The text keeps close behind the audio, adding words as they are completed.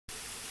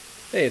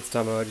Hey, it's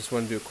Tomo. I just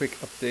wanted to do a quick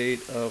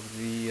update of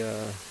the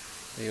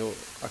old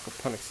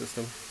aquaponics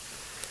system.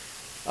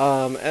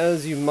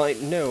 As you might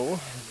know,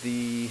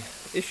 the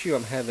issue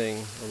I'm having,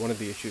 or one of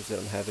the issues that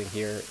I'm having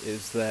here,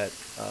 is that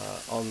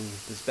on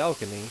this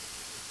balcony,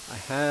 I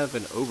have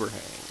an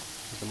overhang.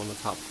 I'm on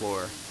the top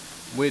floor,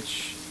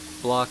 which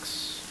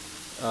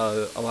blocks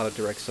a lot of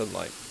direct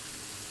sunlight.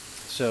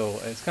 So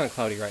it's kind of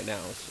cloudy right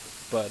now,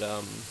 but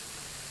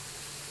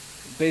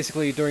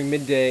basically during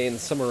midday in the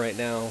summer right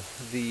now,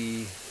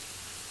 the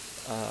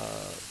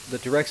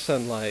direct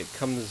sunlight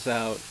comes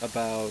out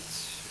about,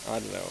 I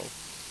don't know,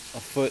 a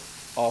foot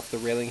off the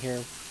railing here.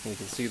 And you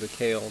can see the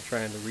kale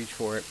trying to reach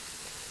for it.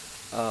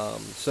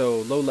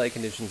 So low light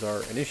conditions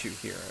are an issue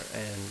here.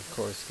 And of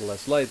course, the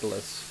less light, the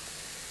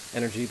less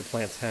energy the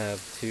plants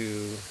have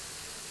to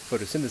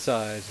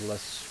photosynthesize, the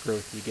less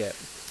growth you get.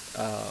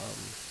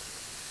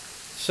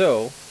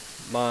 So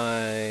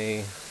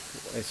my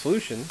a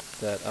solution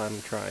that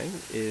I'm trying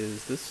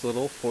is this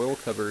little foil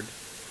covered.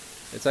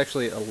 It's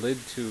actually a lid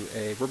to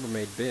a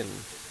Rubbermaid bin,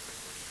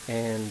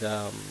 and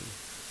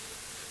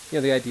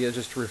the idea is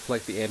just to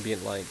reflect the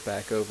ambient light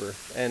back over,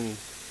 and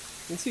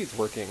you can see it's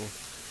working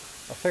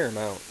a fair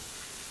amount.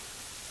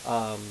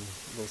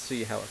 We'll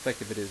see how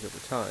effective it is over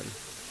time,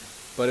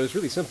 but it was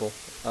really simple,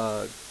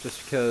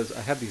 just because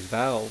I have these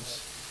valves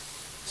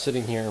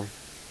sitting here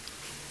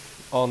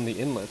on the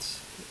inlets,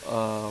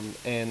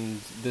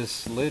 and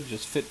this lid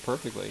just fit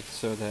perfectly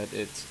so that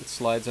it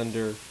slides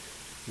under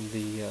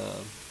the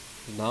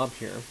knob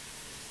here,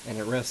 and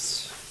it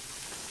rests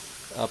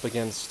up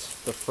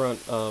against the front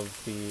of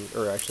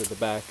or actually the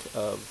back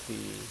of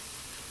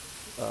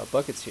the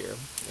buckets here,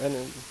 and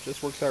it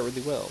just works out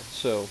really well.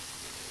 So,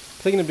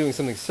 thinking of doing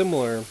something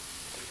similar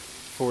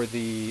for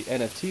the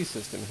NFT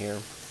system here,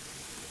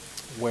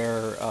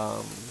 where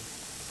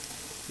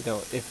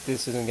if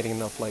this isn't getting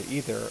enough light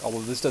either,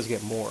 although this does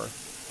get more.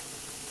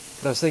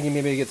 But I was thinking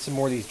maybe I get some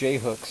more of these J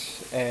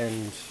hooks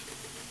and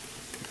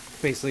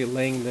basically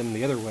laying them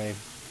the other way,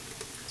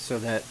 so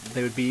that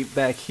they would be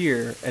back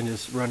here and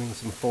just running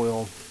some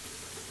foil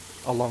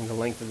along the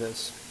length of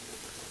this.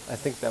 I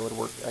think that would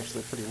work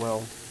actually pretty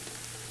well.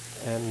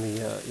 And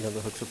the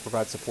hooks would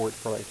provide support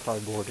for like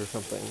cardboard or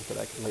something that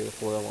I can lay the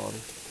foil on.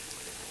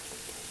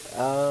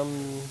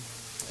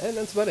 And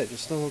that's about it.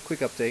 Just a little quick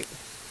update.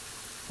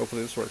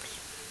 Hopefully this works.